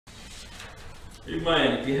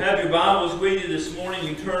Amen. If you have your Bibles with you this morning,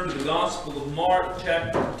 you turn to the Gospel of Mark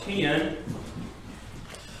chapter 10.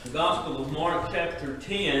 The Gospel of Mark chapter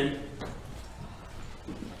 10.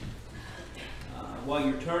 While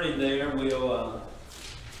you're turning there, we'll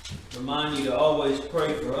remind you to always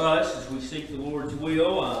pray for us as we seek the Lord's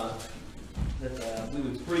will, that we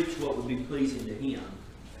would preach what would be pleasing to Him.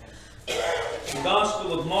 The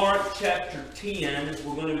Gospel of Mark chapter 10,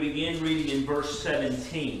 we're going to begin reading in verse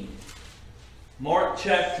 17. Mark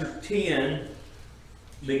chapter 10,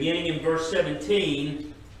 beginning in verse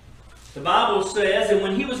 17, the Bible says, "And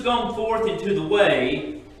when he was gone forth into the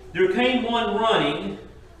way, there came one running,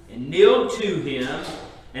 and kneeled to him,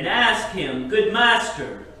 and asked him, Good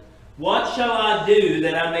Master, what shall I do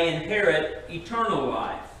that I may inherit eternal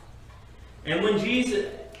life? And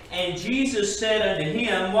Jesus said unto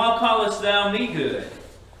him, Why callest thou me good?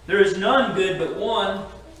 There is none good but one,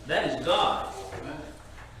 that is God.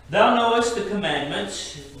 Thou knowest the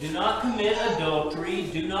commandments, do not commit adultery,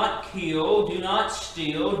 do not kill, do not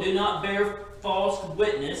steal, do not bear false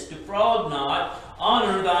witness, defraud not,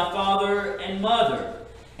 honor thy father and mother.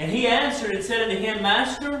 And he answered and said unto him,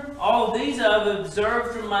 Master, all these I have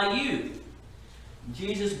observed from my youth. And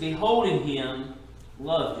Jesus, beholding him,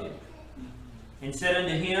 loved him, and said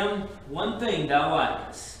unto him, One thing thou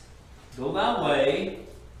lackest. Go thy way,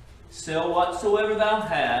 sell whatsoever thou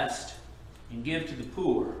hast, and give to the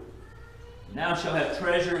poor. And thou shalt have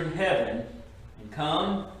treasure in heaven, and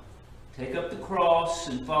come, take up the cross,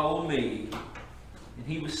 and follow me. And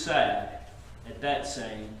he was sad at that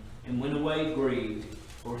saying, and went away grieved,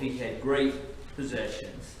 for he had great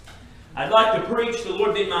possessions." I'd like to preach, the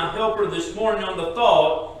Lord be my helper, this morning on the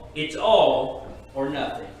thought, it's all or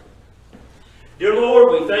nothing. Dear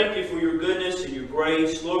Lord, we thank you for your goodness and your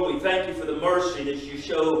grace. Lord, we thank you for the mercy that you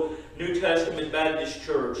show New Testament Baptist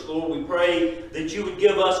Church. Lord, we pray that you would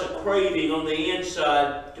give us a craving on the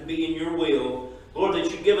inside to be in your will. Lord, that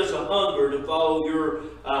you give us a hunger to follow your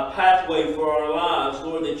pathway for our lives.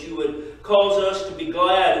 Lord, that you would cause us to be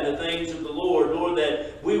glad in the things of the Lord. Lord,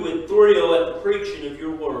 that we would thrill at the preaching of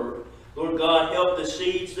your word. Lord God, help the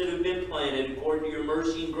seeds that have been planted. According to your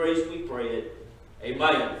mercy and grace we pray it.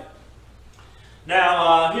 Amen.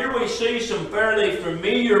 Now, here we see some fairly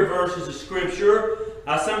familiar verses of Scripture.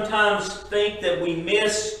 I sometimes think that we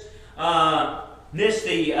miss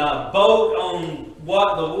the boat on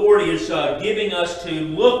what the Lord is giving us to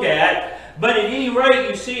look at. But at any rate,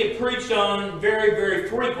 you see it preached on very, very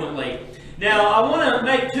frequently. Now, I want to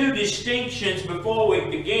make two distinctions before we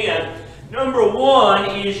begin. Number one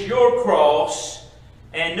is your cross,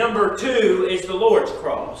 and number two is the Lord's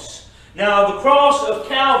cross. Now, the cross of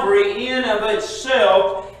Calvary in of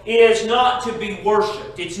itself is not to be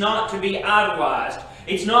worshipped. It's not to be idolized.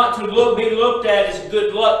 It's not to be looked at as a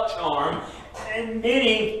good luck charm. And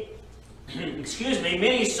many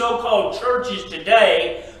so-called churches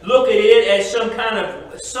today look at it as some kind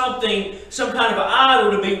of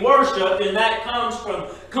idol to be worshipped, and that comes from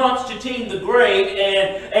Constantine the Great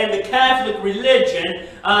and the Catholic religion.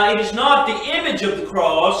 It is not the image of the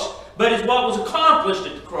cross, but is what was accomplished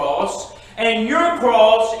at the cross. And your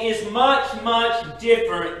cross is much, much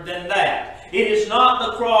different than that. It is not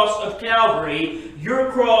the cross of Calvary.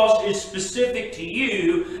 Your cross is specific to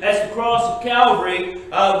you, as the cross of Calvary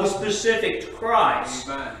was specific to Christ.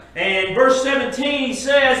 Amen. And verse 17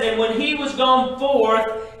 says, "And when he was gone forth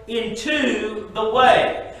into the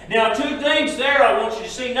way." Now, two things there I want you to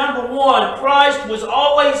see. Number one, Christ was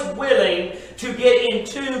always willing to get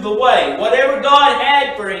into the way. Whatever God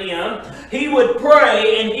had for him, he would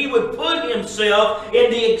pray and he would put himself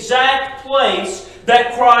in the exact place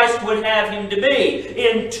that Christ would have him to be,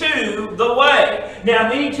 into the way. Now,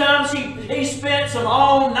 many times he spent some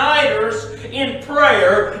all-nighters in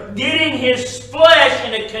prayer, getting his flesh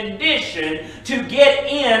in a condition to get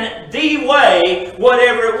in the way,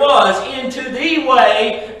 whatever it was, into the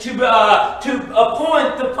way to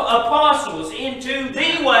appoint the apostles, into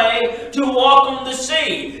the way to walk on the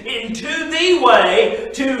sea, into the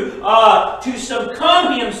way to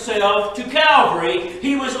succumb himself to Calvary.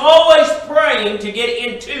 He was always praying to get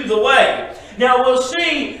into the way. Now we'll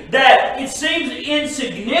see that it seems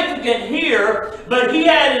insignificant here, but he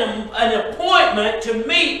had an appointment to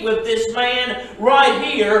meet with this man right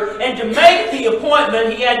here, and to make the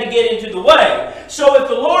appointment he had to get into the way. So if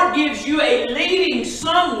the Lord gives you a leading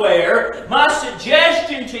somewhere, my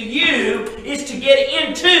suggestion to you is to get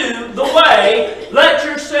into the way, let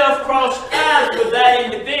yourself cross paths with that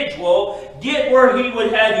individual, get where he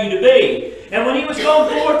would have you to be. And when he was gone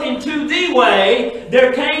forth into the way,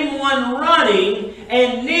 there came one running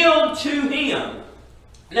and kneeled to him.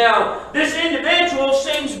 Now, this individual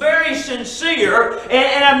seems very sincere,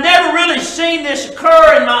 and I've never really seen this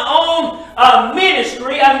occur in my own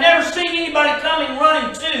ministry. I've never seen anybody coming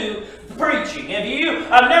running to preaching. Have you?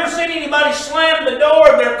 I've never seen anybody slam the door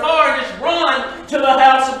of their car and just run to the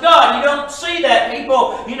house of God. You don't see that.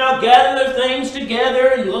 People, gather their things together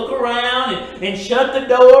and look around and shut the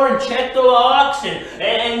door and check the locks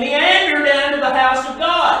and meander down to the house of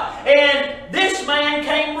God. And this man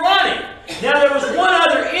came running. Now, there was one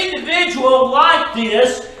other individual like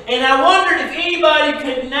this, and I wondered if anybody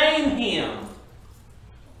could name him.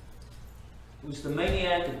 It was the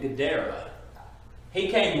maniac of Gadara. He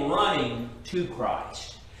came running to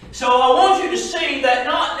Christ. So I want you to see that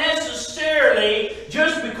not necessarily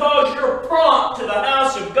just because you're prompt to the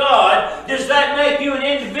house of God does that make you an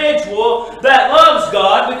individual that loves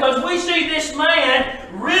God, because we see this man,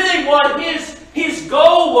 really what his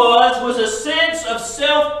goal was a sense of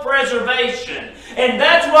self-preservation. And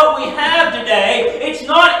that's what we have today. It's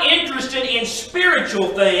not interested in spiritual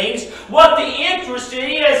things. What the interest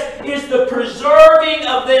is the preserving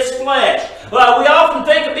of this flesh. We often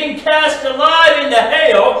think of being cast alive into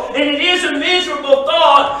hell, and it is a miserable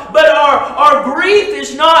thought, but our grief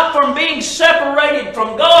is not from being separated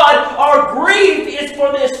from God. Our grief is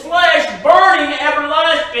for this flesh burning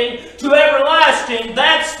everlasting to everlasting.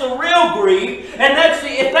 That's the real grief, and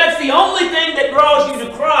if that's the only thing that draws you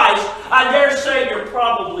to Christ, I dare say you're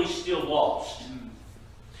probably still lost.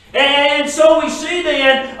 And so we see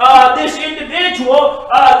then this individual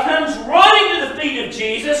comes running to the feet of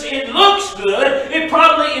Jesus. It looks good. It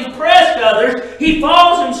probably impressed others. He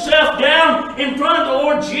falls himself down in front of the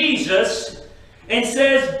Lord Jesus and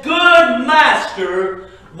says, "Good Master,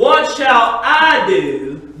 what shall I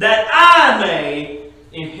do that I may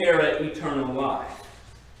inherit eternal life?"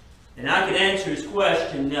 And I can answer his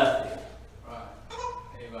question, nothing.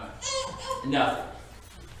 Nothing.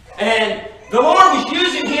 And the Lord was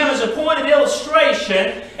using him as a point of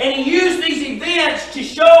illustration, and He used these events to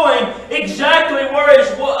show him exactly where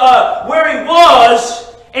he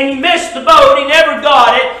was, and he missed the boat. He never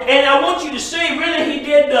got it. And I want you to see, really, he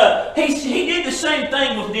did the same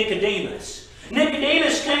thing with Nicodemus.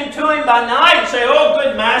 Nicodemus came to him by night and said, "Oh,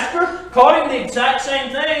 good Master," called him the exact same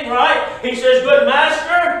thing, right? He says, "Good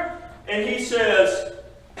Master," and he says,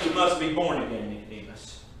 "You must be born again,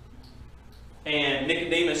 Nicodemus." And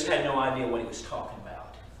Nicodemus had no idea what he was talking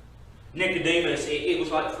about. Nicodemus, it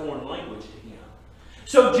was like foreign language to him.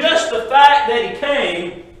 So just the fact that he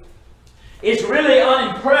came is really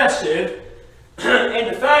unimpressive. And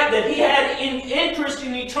the fact that he had an interest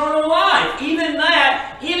in eternal life, even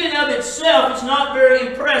that, in and of itself, is not very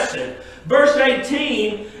impressive. Verse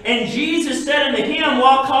 18, "And Jesus said unto him,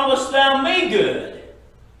 Why callest thou me good?"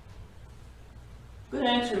 Good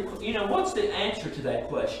answer. What's the answer to that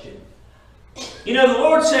question? The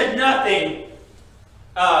Lord said nothing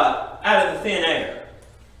out of the thin air.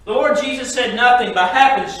 The Lord Jesus said nothing by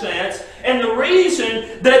happenstance. And the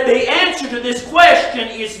reason that the answer to this question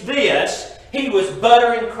is this: He was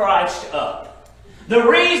buttering Christ up. The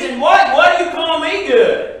reason, why do you call me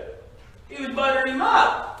good? He was buttering him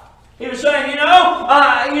up. He was saying,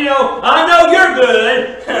 I know you're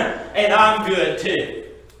good, and I'm good too.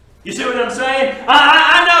 You see what I'm saying?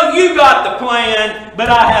 I know you got the plan, but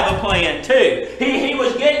I have a plan too. He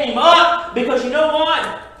was getting him up because you know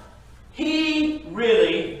what? He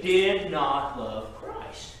really did not love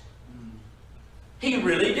Christ. He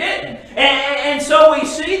really didn't. And so we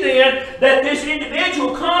see then that this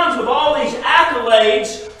individual comes with all these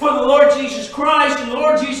accolades for the Lord Jesus Christ, and the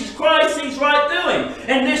Lord Jesus Christ sees right through him.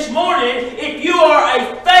 And this morning, if you are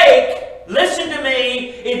a fake, listen to me,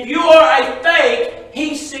 if you are a fake,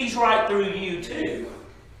 He sees right through you too.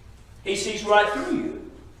 He sees right through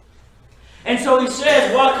you. And so He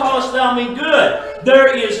says, "Why callest thou me good? There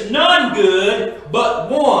is none good but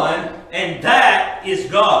one, and that is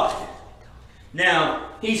God." Now,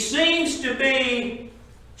 He seems to be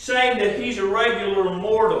saying that He's a regular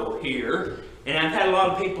mortal here, and I've had a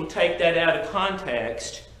lot of people take that out of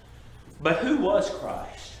context. But who was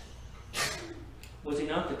Christ? Was He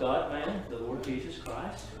not the God-man, the Lord Jesus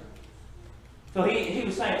Christ? So he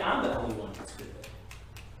was saying, "I'm the only one that's good.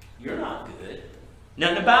 You're not good.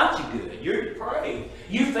 Nothing about you good. You're depraved.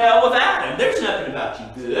 You fell with Adam. There's nothing about you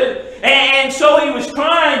good." And so He was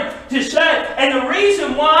trying to say, and the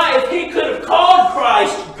reason why, if He could have called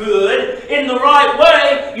Christ good in the right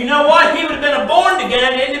way, you know what? He would have been a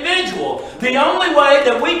born-again individual. The only way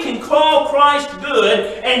that we can call Christ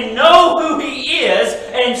good and know who He is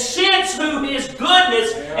and sense who His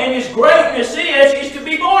goodness and His greatness is to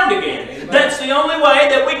be born again. That's the only way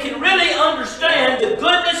that we can really understand the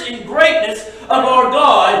goodness and greatness of our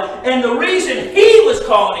God. And the reason He was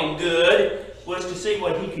calling Him good was to see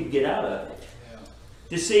what He could get out of it.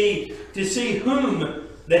 To see whom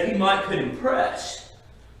that He might could impress.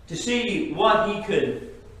 To see what He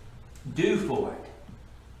could do for it.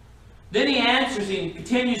 Then He answers, He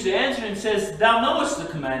continues to answer and says, Thou knowest the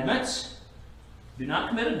commandments. Do not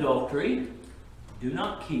commit adultery. Do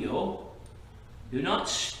not kill. Do not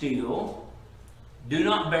steal. Do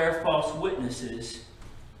not bear false witnesses.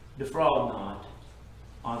 Defraud not.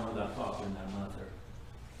 Honor thy father and thy mother.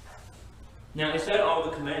 Now, is that all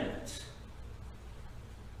the commandments?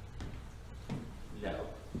 No.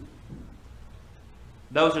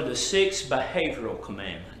 Those are the 6 behavioral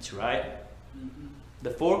commandments, right?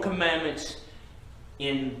 The 4 commandments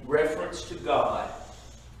in reference to God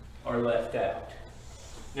are left out.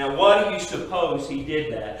 Now, why do you suppose He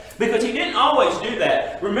did that? Because He didn't always do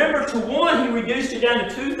that. Remember, to one, He reduced it down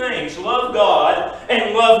to 2 things. Love God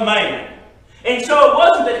and love man. And so it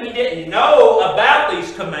wasn't that He didn't know about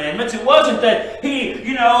these commandments. It wasn't that He,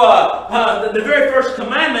 the very first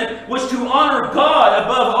commandment was to honor God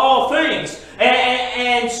above all things.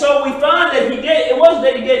 And so we find that He did. It wasn't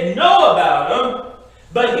that He didn't know about them.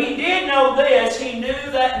 But He did know this. He knew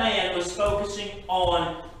that man was focusing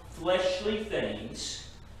on fleshly things.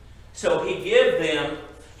 So He give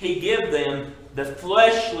them the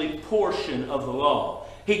fleshly portion of the law.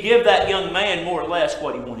 He give that young man more or less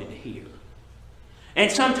what he wanted to hear. And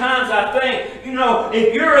sometimes I think,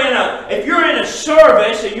 if you're in a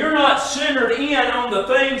service and you're not centered in on the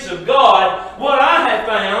things of God, what I have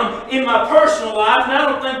found in my personal life, and I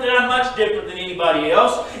don't think that I'm much different than anybody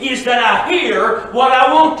else, is that I hear what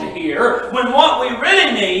I want to hear, when what we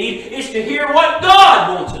really need is to hear what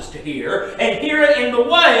God wants us to hear, and hear it in the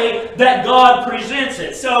way that God presents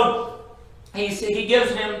it. So He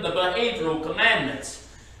gives him the behavioral commandments.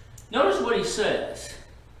 Notice what He says.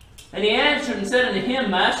 And He answered and said unto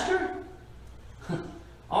him, Master,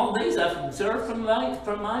 all these I've observed from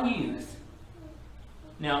my youth.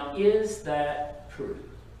 Now, is that true?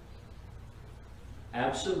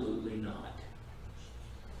 Absolutely not.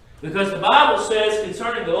 Because the Bible says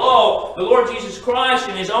concerning the law, the Lord Jesus Christ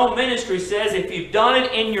in His own ministry says, if you've done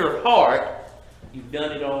it in your heart, you've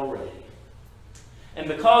done it already. And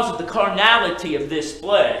because of the carnality of this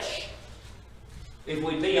flesh, if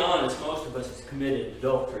we be honest, most of us have committed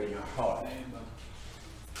adultery in our heart.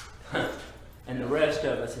 And the rest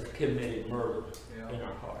of us have committed murder in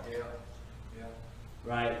our heart.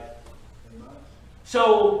 Right?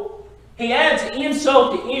 So, He adds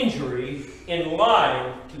insult to injury in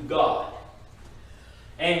lying to God.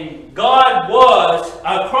 And Christ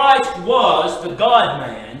was the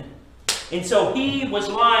God-man. And so He was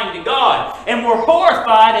lying to God. And we're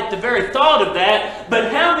horrified at the very thought of that. But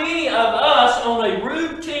how many of us on a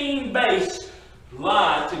routine basis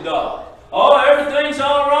lie to God? Oh, everything's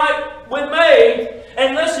all right with me.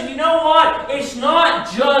 And listen, you know what? It's not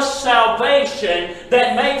just salvation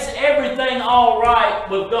that makes everything all right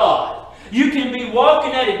with God. You can be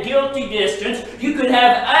walking at a guilty distance. You could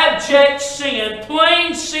have abject sin,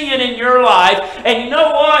 plain sin in your life. And you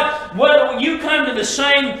know what? Whether you come to the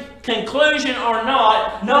same conclusion or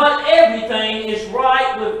not everything is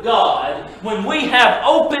right with God. When we have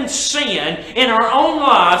open sin in our own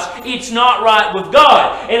lives, it's not right with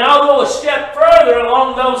God. And I'll go a step further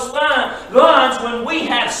along those lines. When we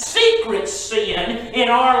have secret sin in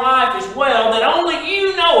our life as well that only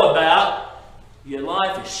you know about, your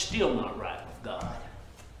life is still not right with God.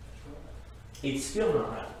 It's still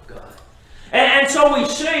not right with God. And so we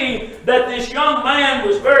see that this young man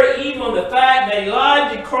was very evil in the fact that he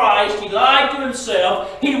lied to Christ, he lied to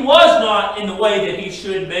himself, he was not in the way that he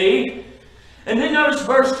should be. And then notice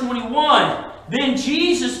verse 21. Then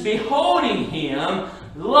Jesus, beholding him,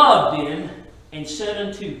 loved him, and said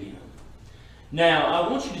unto him. Now, I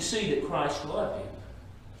want you to see that Christ loved him.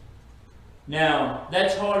 Now,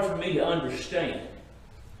 that's hard for me to understand.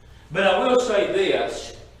 But I will say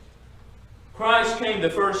this. Christ came the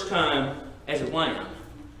first time as a lamb,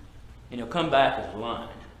 and He'll come back as a lion.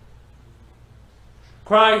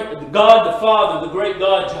 Christ, God the Father, the great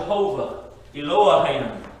God Jehovah,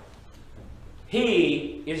 Elohim,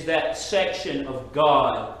 He is that section of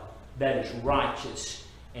God that is righteous,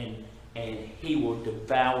 and He will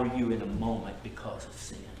devour you in a moment because of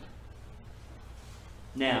sin.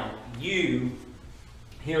 Now, here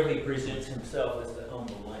He presents Himself as the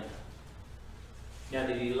humble lamb. Now,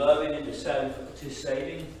 did He love him to save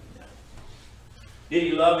him? No. Did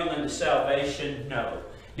He love him unto salvation? No.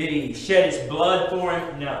 Did He shed His blood for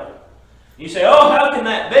him? No. You say, oh, how can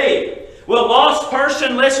that be? Well, lost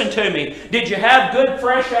person, listen to me. Did you have good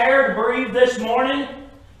fresh air to breathe this morning?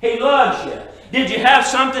 He loves you. Did you have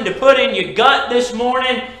something to put in your gut this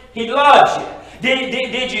morning? He loves you.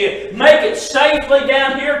 Did you make it safely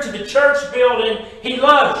down here to the church building? He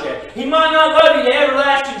loves you. He might not love you to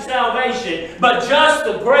everlasting salvation, but just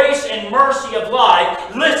the grace and mercy of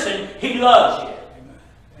life, listen, He loves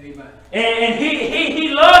you. Amen. And he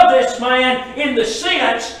loved this man in the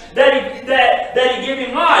sense that he gave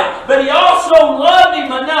him life. But He also loved him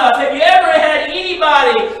enough. Have you ever had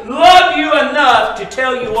anybody love you enough to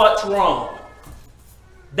tell you what's wrong?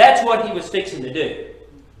 That's what He was fixing to do.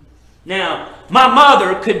 Now, my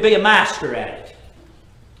mother could be a master at it.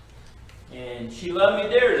 And she loved me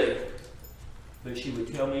dearly. But she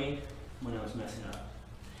would tell me when I was messing up.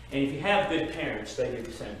 And if you have good parents, they do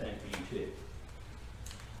the same thing for you too.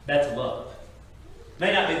 That's love.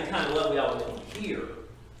 May not be the kind of love we always want to hear.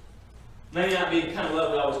 May not be the kind of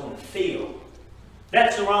love we always want to feel.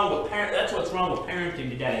 That's what's wrong with parenting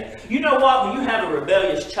today. You know what? When you have a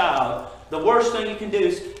rebellious child, the worst thing you can do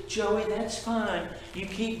is, Joey, that's fine. You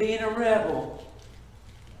keep being a rebel.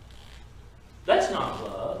 That's not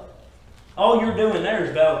love. All you're doing there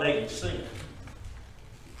is validating sin.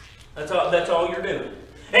 That's all you're doing.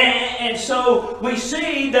 And so we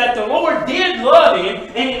see that the Lord did love him,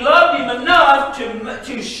 and He loved him enough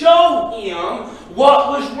to show him what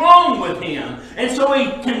was wrong with him. And so He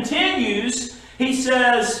continues, He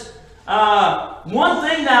says, one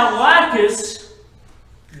thing thou lackest,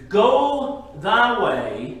 go thy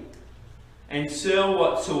way, and sell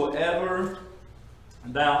whatsoever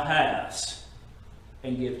thou hast,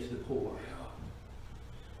 and give to the poor.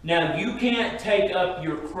 Now, you can't take up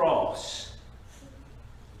your cross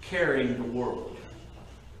carrying the world.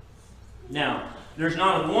 Now, there's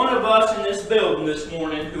not one of us in this building this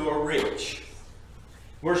morning who are rich.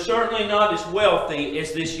 We're certainly not as wealthy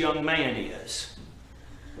as this young man is.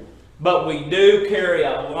 But we do carry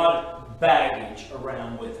a lot of baggage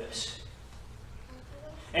around with us.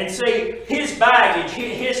 And see, his baggage,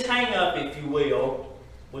 his hang-up, if you will,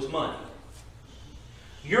 was money.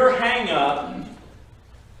 Your hang-up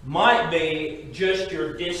might be just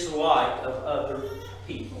your dislike of other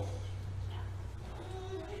people.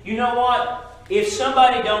 You know what? If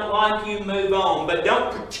somebody don't like you, move on. But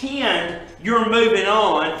don't pretend you're moving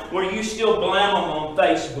on where you still blame them on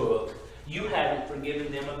Facebook. You haven't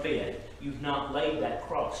forgiven them a bit. You've not laid that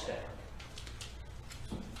cross down.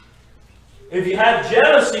 If you have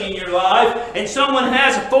jealousy in your life and someone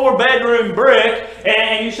has a 4-bedroom brick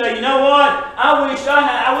and you say, you know what, I wish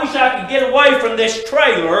I could get away from this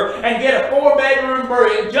trailer and get a 4-bedroom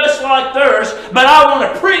brick just like theirs, but I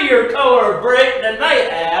want a prettier color of brick than they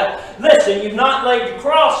have. Listen, you've not laid your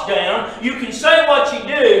cross down. You can say what you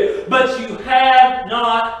do, but you have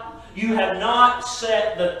not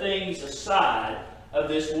set the things aside of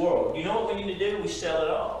this world. You know what we need to do? We sell it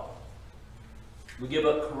all. We give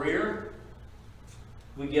up career.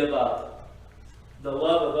 We give up the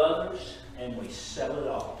love of others, and we sell it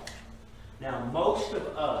all. Now, most of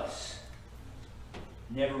us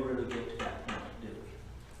never really get to that point, do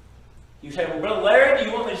we? You say, well, Brother Larry, do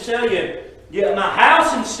you want me to sell you my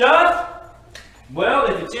house and stuff? Well,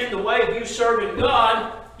 if it's in the way of you serving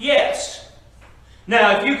God, yes.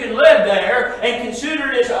 Now, if you can live there and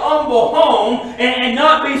consider it as a humble home and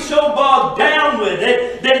not be so bogged down with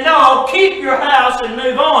it, then no, keep your house and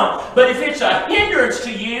move on. But if it's a hindrance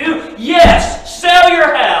to you, yes, sell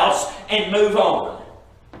your house and move on.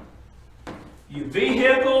 Your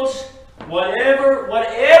vehicles, whatever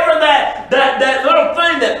that little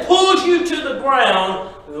thing that pulls you to the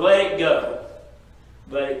ground, let it go.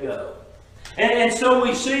 Let it go. And so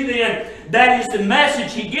we see then, that is the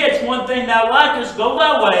message he gets. One thing thou likest, go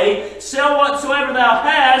thy way, sell whatsoever thou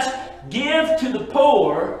hast, give to the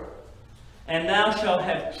poor, and thou shalt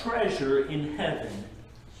have treasure in heaven.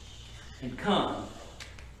 And come,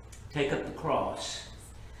 take up the cross,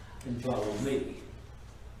 and follow me.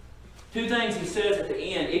 Two things he says at the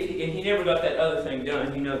end, and he never got that other thing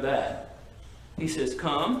done, you know that. He says,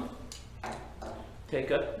 come,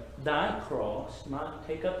 take up thy cross,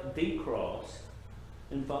 take up the cross,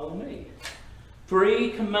 and follow me.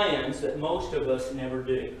 3 commands that most of us never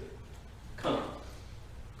do. Come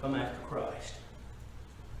after Christ.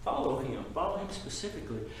 Follow Him. Follow Him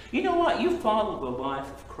specifically. You know what? You follow the life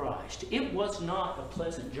of Christ. It was not a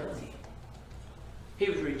pleasant journey. He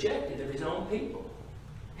was rejected of His own people.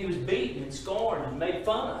 He was beaten and scorned and made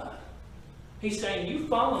fun of. He's saying, you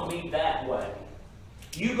follow me that way.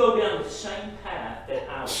 You go down the same path that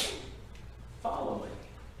I will. Follow me.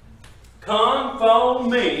 Come, follow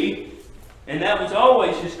me. And that was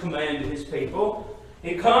always His command to His people.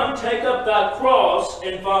 Come, take up thy cross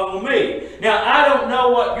and follow me. Now, I don't know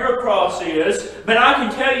what your cross is, but I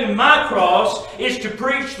can tell you my cross is to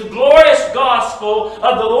preach the glorious gospel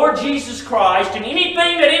of the Lord Jesus Christ, and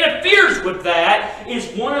anything that interferes with that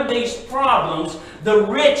is one of these problems, the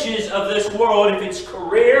riches of this world. If it's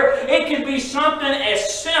career, it can be something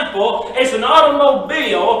as simple as an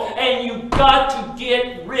automobile, and you've got to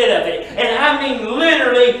get rid of it. And I mean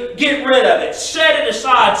literally get rid of it. Set it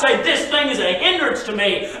aside. Say, this thing is a hindrance to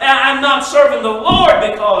me. I'm not serving the Lord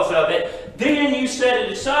because of it. Then you set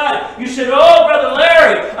it aside. You said, oh, Brother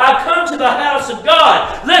Larry, I come to the house of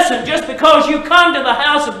God. Listen, just because you come to the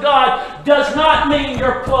house of God does not mean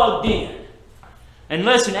you're plugged in. And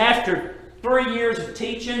listen, after 3 years of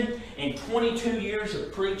teaching and 22 years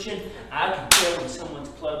of preaching, I can tell when someone's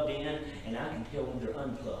plugged in, and I can tell when they're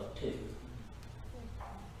unplugged too.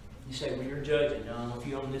 You say, well, you're judging. No, if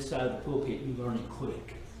you're on this side of the pulpit, you learn it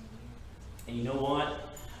quick. And you know what?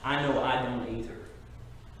 I know I don't either.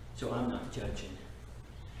 So I'm not judging.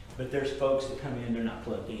 But there's folks that come in, they're not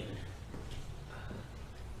plugged in.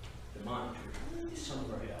 The monitor is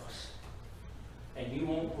somewhere else. And you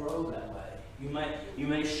won't grow that way. You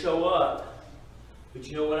may show up, but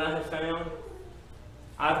you know what I have found?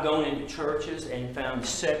 I've gone into churches and found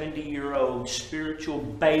 70-year-old spiritual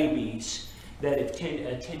babies that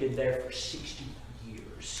attended there for 60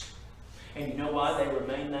 years. And you know why they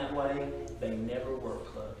remain that way? They never were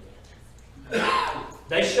plugged in.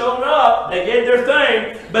 They showed up, they did their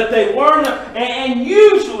thing, but they weren't. And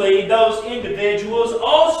usually those individuals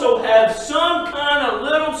also have some kind of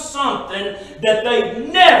little something that they've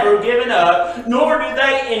never given up, nor do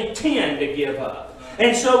they intend to give up.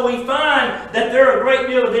 And so we find that there are a great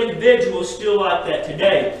deal of individuals still like that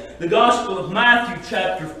today. The Gospel of Matthew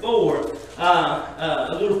chapter 4,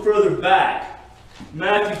 a little further back.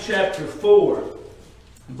 Matthew chapter 4,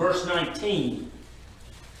 verse 19.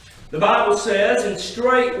 The Bible says, and they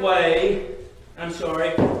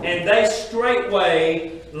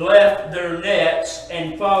straightway left their nets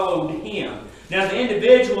and followed him. Now the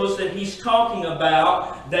individuals that he's talking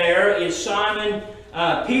about there is Simon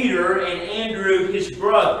Peter and Andrew his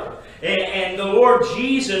brother. And the Lord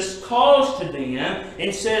Jesus calls to them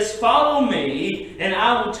and says, follow me, and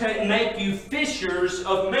I will make you fishers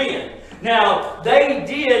of men. Now, they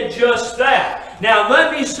did just that. Now,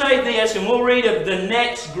 let me say this, and we'll read of the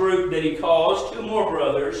next group that he calls, 2 more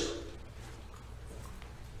brothers.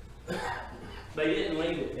 They didn't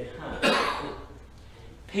leave it behind.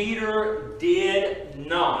 Peter did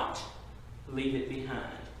not leave it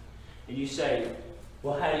behind. And you say,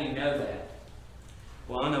 well, how do you know that?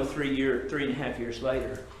 Well, I know 3.5 years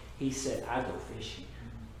later, he said, I go fishing.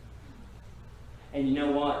 And you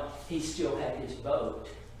know what? He still had his boat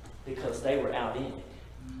because they were out in it.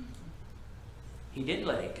 He didn't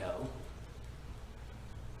let it go.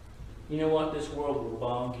 You know what? This world will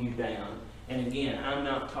bog you down. And again, I'm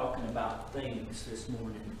not talking about things this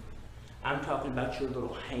morning. I'm talking about your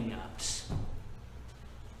little hang-ups.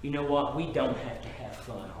 You know what? We don't have to have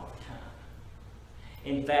fun all the time.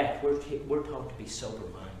 In fact, we're taught to be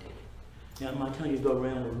sober-minded. Now, am I telling you to go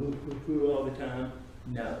around all the time?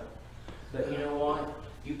 No. But you know what?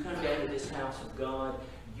 You come down to this house of God,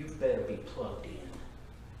 you better be plugged in.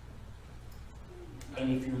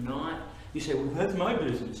 And if you're not, you say, well, that's my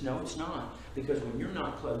business. No, it's not. Because when you're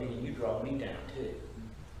not plugged in, you draw me down too.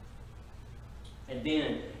 And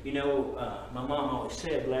then, you know, my mom always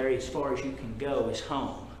said, Larry, as far as you can go is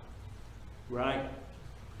home. Right?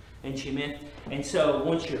 And she meant, and so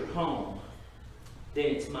once you're home, then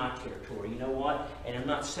it's my territory. You know what? And I'm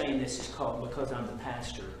not saying this is called because I'm the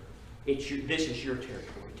pastor. This is your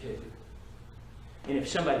territory too. And if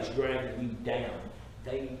somebody's dragging you down,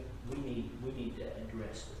 we need to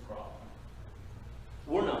address the problem.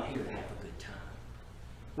 We're not here to have a good time.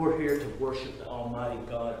 We're here to worship the Almighty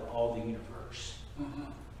God of all the universe.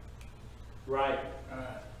 Right?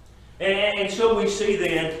 And so we see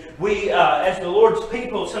then, as the Lord's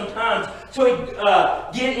people sometimes, so we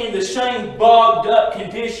get in the same bogged up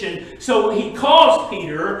condition. So he calls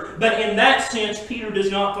Peter, but in that sense, Peter does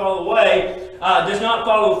not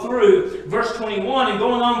follow through. Verse 21, and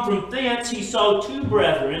going on from thence, he saw 2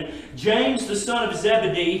 brethren, James the son of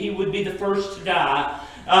Zebedee, he would be the first to die,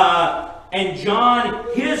 and John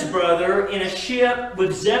his brother, in a ship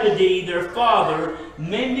with Zebedee their father,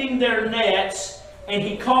 mending their nets. And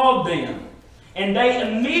he called them. And they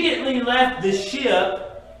immediately left the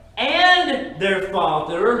ship and their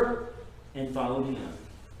father and followed him.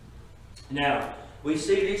 Now, we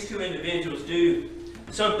see these 2 individuals do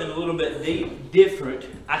something a little bit different.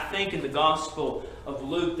 I think in the Gospel of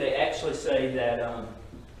Luke, they actually say that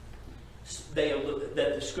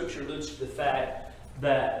the Scripture alludes to the fact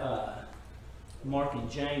that Mark and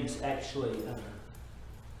James actually,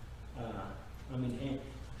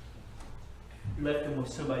 left them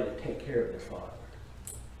with somebody to take care of their father.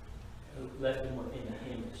 Left them in the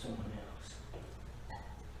hand of someone else.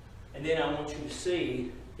 And then I want you to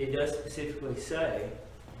see, it does specifically say,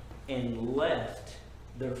 and left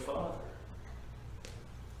their father.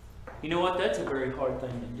 You know what? That's a very hard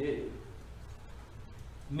thing to do.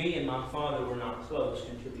 Me and my father were not close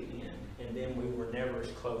until the end. And then we were never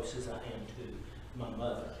as close as I am to my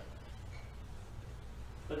mother.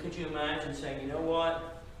 But could you imagine saying, you know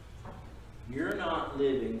what? You're not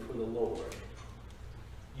living for the Lord.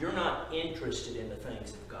 You're not interested in the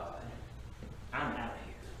things of God. I'm out of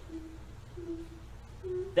here.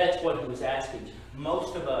 That's what he was asking.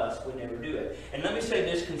 Most of us would never do it. And let me say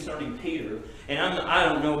this concerning Peter. And I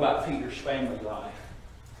don't know about Peter's family life.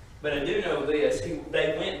 But I do know this.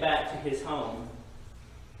 They went back to his home.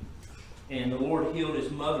 And the Lord healed his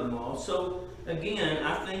mother-in-law. So, again,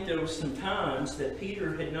 I think there were some times that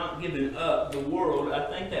Peter had not given up the world. I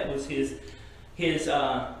think that was his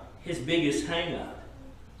biggest hang-up.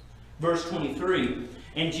 Verse 23,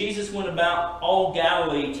 and Jesus went about all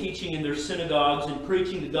Galilee, teaching in their synagogues and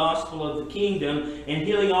preaching the gospel of the kingdom and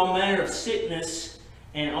healing all manner of sickness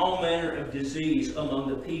and all manner of disease among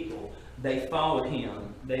the people. They followed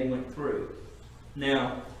him. They went through.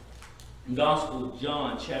 Now, in the Gospel of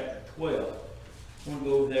John, chapter 12, I want to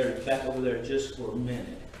go back over there just for a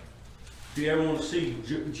minute. If you ever want to see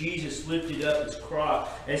Jesus lifted up as God,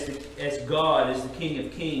 as the King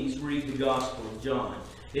of Kings, read the Gospel of John.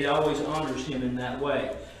 It always honors him in that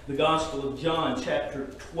way. The Gospel of John, chapter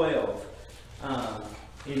 12,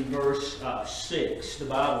 in verse 6, the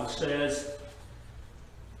Bible says,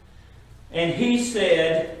 and he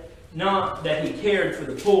said, not that he cared for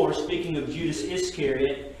the poor, speaking of Judas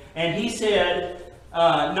Iscariot, and he said,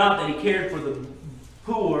 not that he cared for the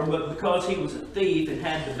poor, but because he was a thief and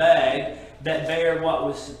had the bag that bare what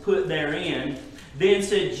was put therein. Then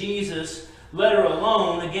said Jesus, let her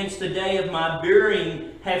alone. Against the day of my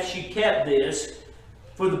burying hath she kept this.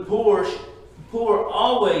 For the poor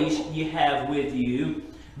always ye have with you,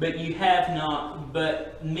 but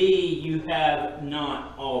me you have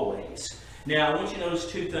not always. Now I want you to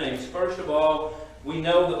notice two things. First of all, we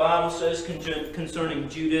know the Bible says concerning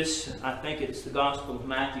Judas, I think it's the Gospel of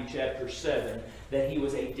Matthew chapter 7, that he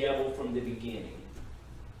was a devil from the beginning.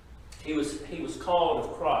 He was called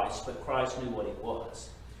of Christ, but Christ knew what he was.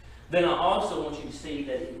 Then I also want you to see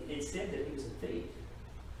that it said that he was a thief.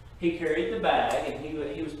 He carried the bag, and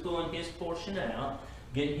he was pulling his portion out,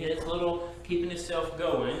 keeping himself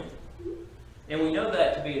going. And we know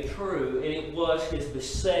that to be true, and it was his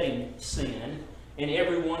besetting sin. And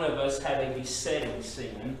every one of us have a besetting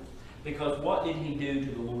sin. Because what did he do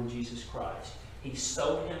to the Lord Jesus Christ? He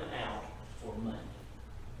sold him out for money.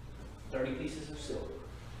 30 pieces of silver.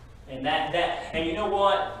 And you know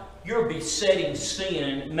what? Your besetting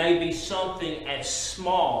sin may be something as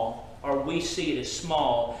small, or we see it as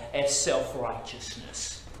small, as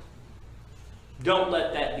self-righteousness. Don't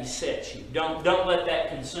let that beset you. Don't let that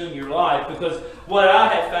consume your life. Because what I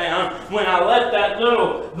have found, when I let that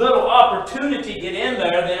little opportunity get in there,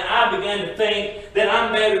 then I begin to think that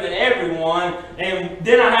I'm better than everyone. And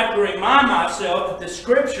then I have to remind myself that the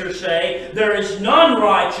Scriptures say, there is none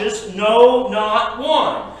righteous, no, not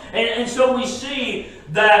one. And so we see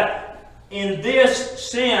that in this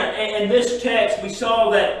sin, in this text, we saw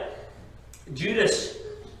that Judas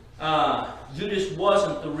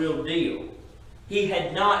wasn't the real deal. He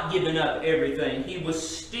had not given up everything. He was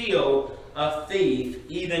still a thief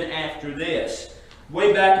even after this.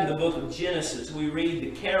 Way back in the book of Genesis, we read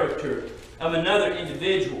the character of another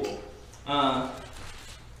individual.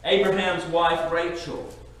 Abraham's wife Rachel.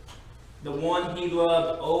 The one he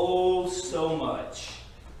loved oh so much.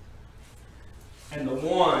 And the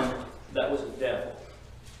one that was a devil.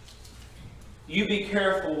 You be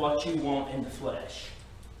careful what you want in the flesh.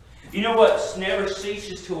 You know what never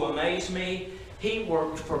ceases to amaze me? He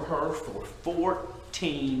worked for her for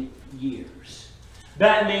 14 years.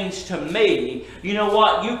 That means to me, you know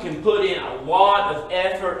what? You can put in a lot of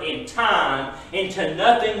effort and time into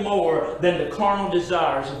nothing more than the carnal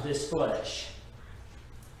desires of this flesh.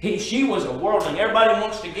 She was a worldling. Everybody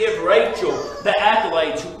wants to give Rachel the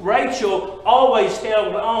accolades. Rachel always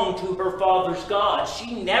held on to her father's gods.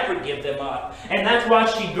 She never gave them up. And that's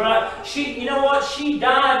why you know what? She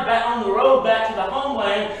died back on the road back to the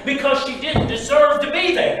homeland because she didn't deserve to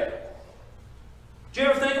be there. Did you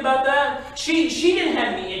ever think about that? She didn't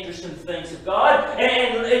have any interest in the things of God.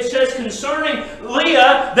 And it says concerning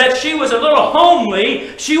Leah that she was a little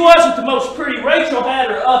homely. She wasn't the most pretty. Rachel had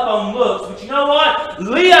her up on looks. But you know what?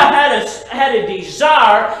 Leah had a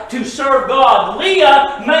desire to serve God.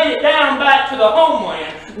 Leah made it down back to the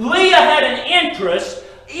homeland. Leah had an interest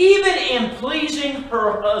even in pleasing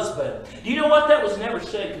her husband. Do you know what? That was never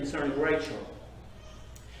said concerning Rachel.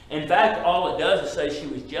 In fact, all it does is say she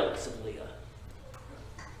was jealous of Leah.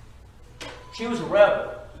 She was a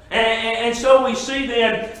rebel. And so we see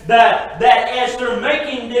then that as they're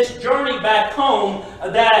making this journey back home,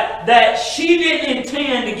 that she didn't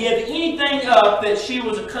intend to give anything up that she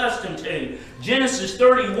was accustomed to. Genesis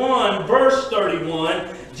 31, verse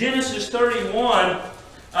 31. Genesis 31,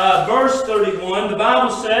 verse 31, the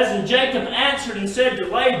Bible says, "And Jacob answered and said to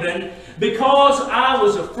Laban, because I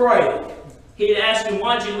was afraid." He had asked him,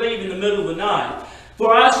 "Why'd you leave in the middle of the night?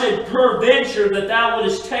 For I said, peradventure that thou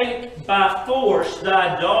wouldest take by force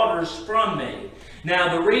thy daughters from me."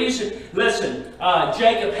 Now the reason, listen,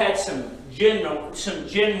 Jacob had some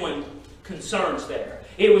genuine concerns there.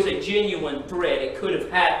 It was a genuine threat. It could have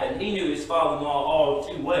happened. He knew his father-in-law all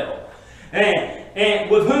too well. And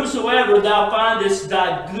with whomsoever thou findest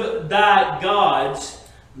thy gods,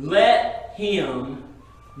 let him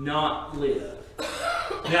not live.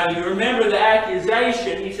 Now you remember the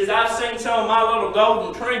accusation. He says, "I've seen some of my little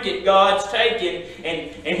golden trinket gods taken."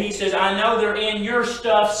 And he says, "I know they're in your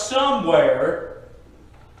stuff somewhere."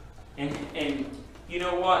 And you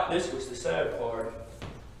know what? This was the sad part.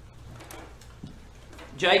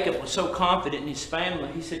 Jacob was so confident in his family.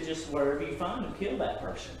 He said, "Just wherever you find them, kill that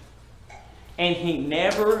person." And he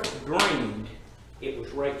never dreamed it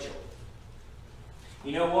was Rachel.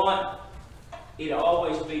 You know what? It'll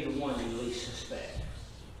always be the one you least suspect.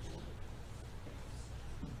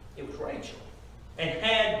 It was Rachel. And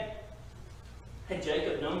had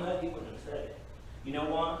Jacob known that, he wouldn't have said it. You know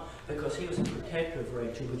why? Because he was a protector of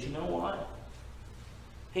Rachel. But you know what?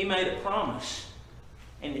 He made a promise.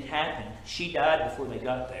 And it happened. She died before they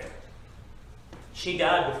got there. She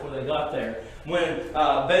died before they got there. When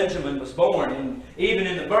Benjamin was born, and even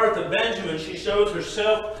in the birth of Benjamin, she shows her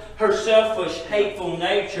selfish, hateful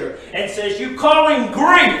nature, and says, "You call him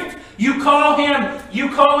grief. You call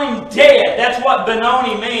him dead." That's what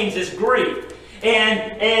Benoni means, is grief.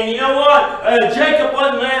 And you know what? Jacob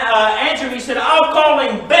wasn't answering. He said, "I'll call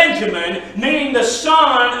him Benjamin," meaning the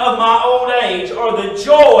son of my old age, or the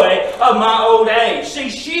joy of my old age. See,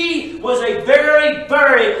 she was a very,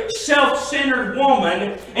 very self-centered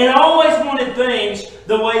woman and always wanted things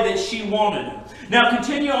the way that she wanted them. Now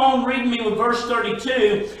continue on reading me with verse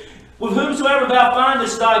 32. "With whomsoever thou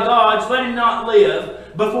findest thy gods, let him not live.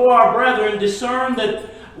 Before our brethren, discern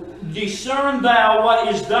thou what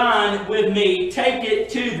is thine with me, take it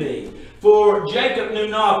to thee." For Jacob knew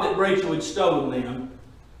not that Rachel had stolen them.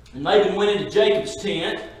 And Laban went into Jacob's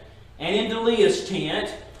tent, and into Leah's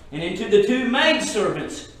tent, and into the two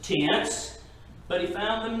maidservants' tents, but he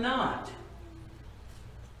found them not.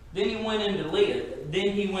 Then he went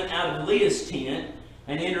out of Leah's tent,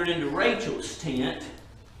 and entered into Rachel's tent.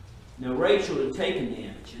 Now Rachel had taken the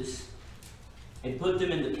images, and put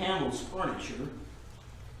them in the camel's furniture,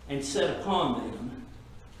 and set upon them.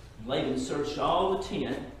 And Laban searched all the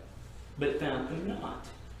tent, but found them not.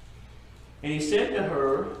 And he said to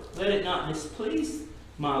her, "Let it not displease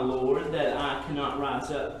my lord, that I cannot rise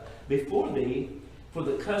up before thee, for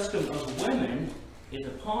the custom of women is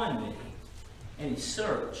upon me." And he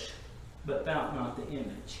searched, but found not the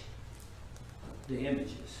images.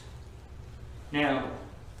 Now,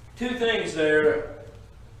 two things there.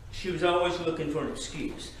 She was always looking for an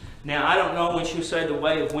excuse. Now, I don't know when she would say the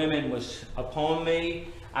way of women was upon me.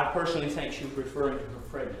 I personally think she was referring to her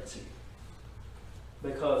pregnancy.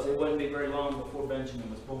 Because it wouldn't be very long before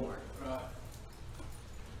Benjamin was born. Right.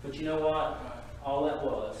 But you know what? All that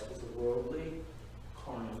was a worldly,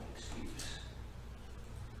 carnal excuse.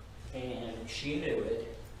 And she knew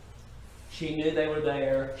it. She knew they were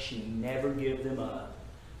there. She never gave them up.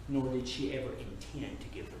 Nor did she ever intend to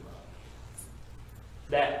give them up.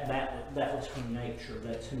 That was her nature.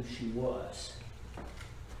 That's who she was.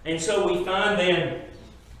 And so we find then,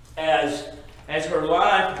 as her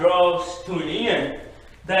life draws to an end,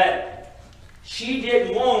 that she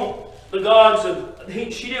didn't want the gods of,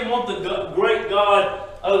 she didn't want the great God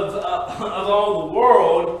of all the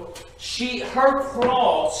world. Her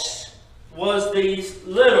cross was these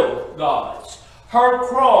little gods. Her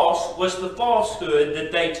cross was the falsehood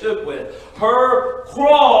that they took with. Her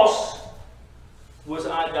cross was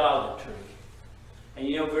idolatry. And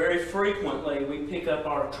you know, very frequently we pick up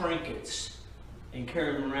our trinkets and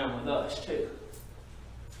carry them around with us too.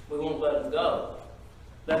 We won't let them go.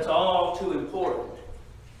 That's all too important.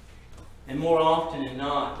 And more often than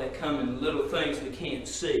not, they come in little things we can't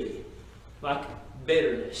see, like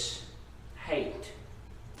bitterness, hate,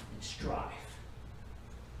 and strife.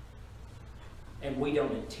 And we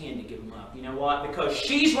don't intend to give them up. You know what? Because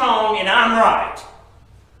she's wrong and I'm right.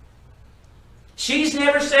 She's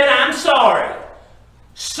never said, I'm sorry.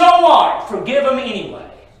 So what? Forgive them anyway.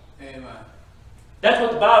 Amen. That's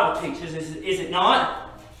what the Bible teaches, is it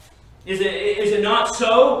not? Is it not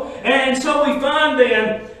so? And so we find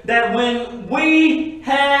then that when we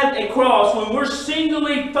have a cross, when we're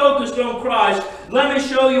singly focused on Christ, let me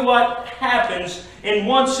show you what happens in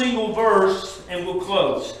one single verse and we'll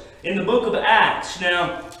close. In the book of Acts.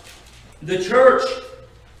 Now, the church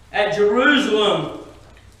at Jerusalem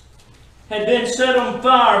had been set on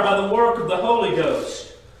fire by the work of the Holy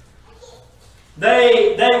Ghost.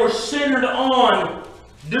 They were centered on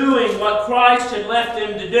doing what Christ had left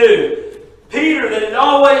them to do. Peter that had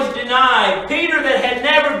always denied. Peter that had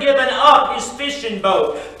never given up his fishing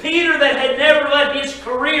boat. Peter that had never let his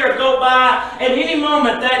career go by at any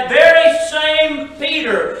moment. That very same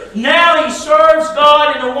Peter, now he serves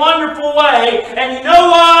God in a wonderful way. And you know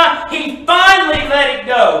why? He finally let it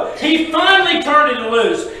go. He finally turned it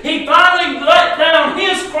loose. He finally let down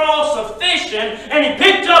his cross of fishing and he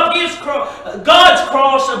picked up his God's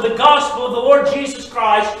cross of the gospel of the Lord Jesus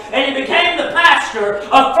Christ, and he became the pastor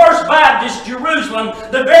of First Baptist Jerusalem,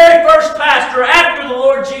 the very first pastor after the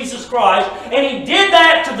Lord Jesus Christ, and he did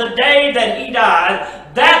that to the day that he died.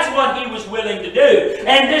 That's what he was willing to do.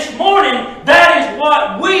 And this morning, that is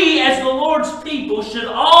what we as the Lord's people should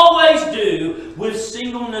always do with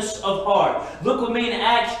singleness of heart. Look with me in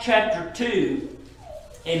Acts chapter 2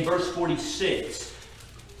 and verse 46.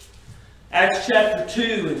 Acts chapter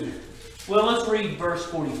 2, well, let's read verse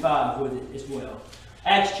 45 with it as well.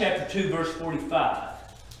 Acts chapter 2, verse 45.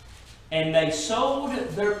 And they sold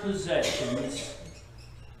their possessions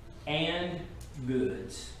and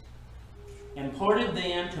goods, and parted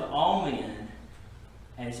them to all men,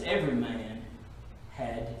 as every man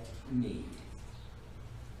had need.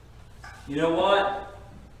 You know what?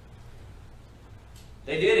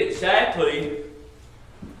 They did exactly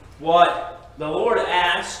what the Lord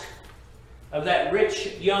asked of that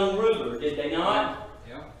rich young ruler, did they not?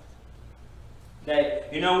 Yeah.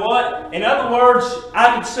 You know what? In other words,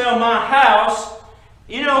 I could sell my house.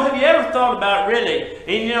 You know, have you ever thought about really,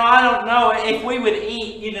 and you know, I don't know if we would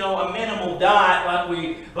eat, you know, a minimal diet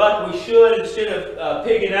like we should, instead of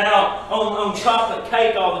pigging out on chocolate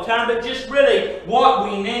cake all the time, but just really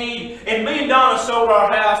what we need. And me and Donna sold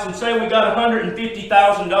our house and say we got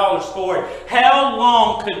 $150,000 for it. How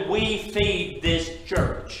long could we feed this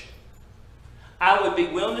church? I would be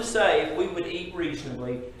willing to say if we would eat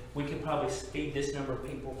reasonably, we could probably feed this number of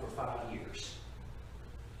people for 5 years.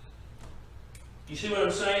 You see what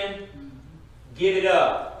I'm saying? Give it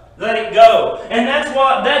up. Let it go. And that's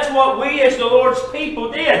what we as the Lord's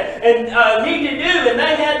people did and need to do. And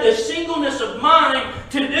they had the singleness of mind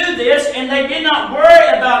to do this, and they did not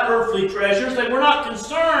worry about earthly treasures. They were not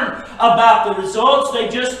concerned about the results. They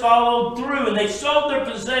just followed through, and they sold their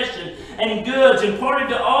possession and goods and parted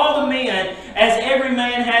to all the men as every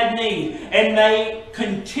man had need. And they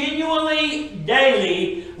continually,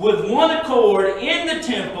 daily, with one accord in the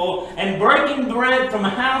temple, and breaking bread from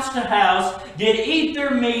house to house, did eat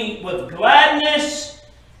their meat with gladness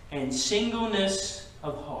and singleness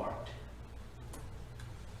of heart.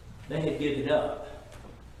 They had given it up.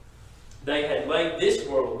 They had laid this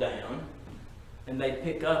world down, and they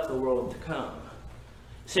pick up the world to come.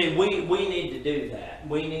 See, we need to do that.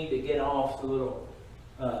 We need to get off the little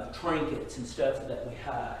trinkets and stuff that we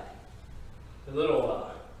hide. The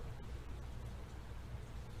little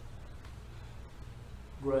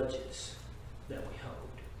grudges that we hold.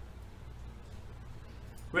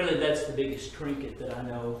 Really, that's the biggest trinket that I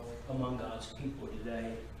know among God's people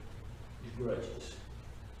today, is grudges.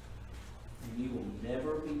 And you will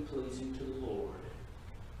never be pleasing to the Lord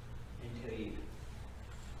until you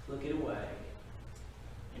look it away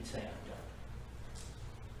and say, I'm done.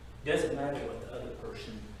 It doesn't matter what the other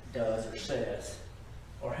person does or says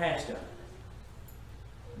or has done.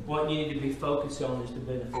 What you need to be focused on is the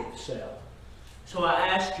benefit of self. So I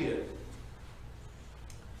ask you,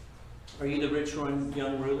 are you the rich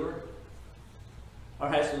young ruler? Or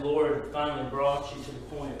has the Lord finally brought you to the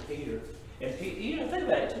point of Peter? And you know, think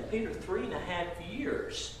about it. It took Peter 3.5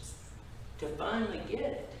 years to finally get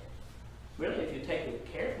it. Really, if you take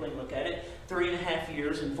it carefully and look at it, 3.5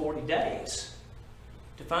 years and 40 days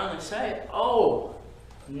to finally say, oh,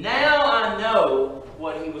 now I know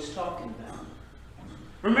what he was talking about.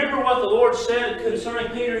 Remember what the Lord said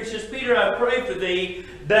concerning Peter. He says, Peter, I pray for thee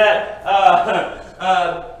that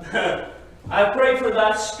I pray for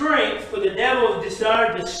thy strength, for the devil has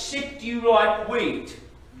desired to sift you like wheat.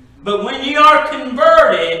 But when ye are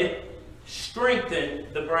converted, strengthen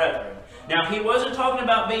the brethren. Now, he wasn't talking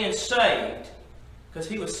about being saved, because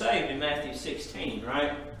he was saved in Matthew 16,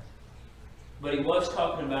 right? But he was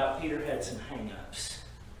talking about Peter had some hang-ups.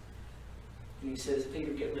 And he says,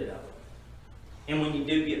 Peter, get rid of them. And when you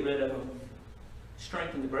do get rid of them,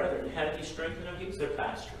 strengthen the brethren. How did he strengthen them? He was their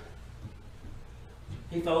pastor.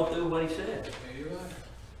 He followed through what he said.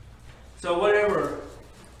 So whatever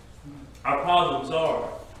our problems are,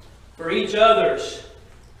 for each other's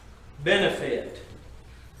benefit,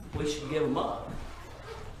 we should give them up.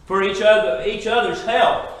 For each other's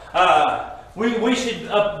help, we should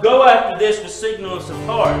go after this with singleness of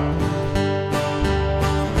heart.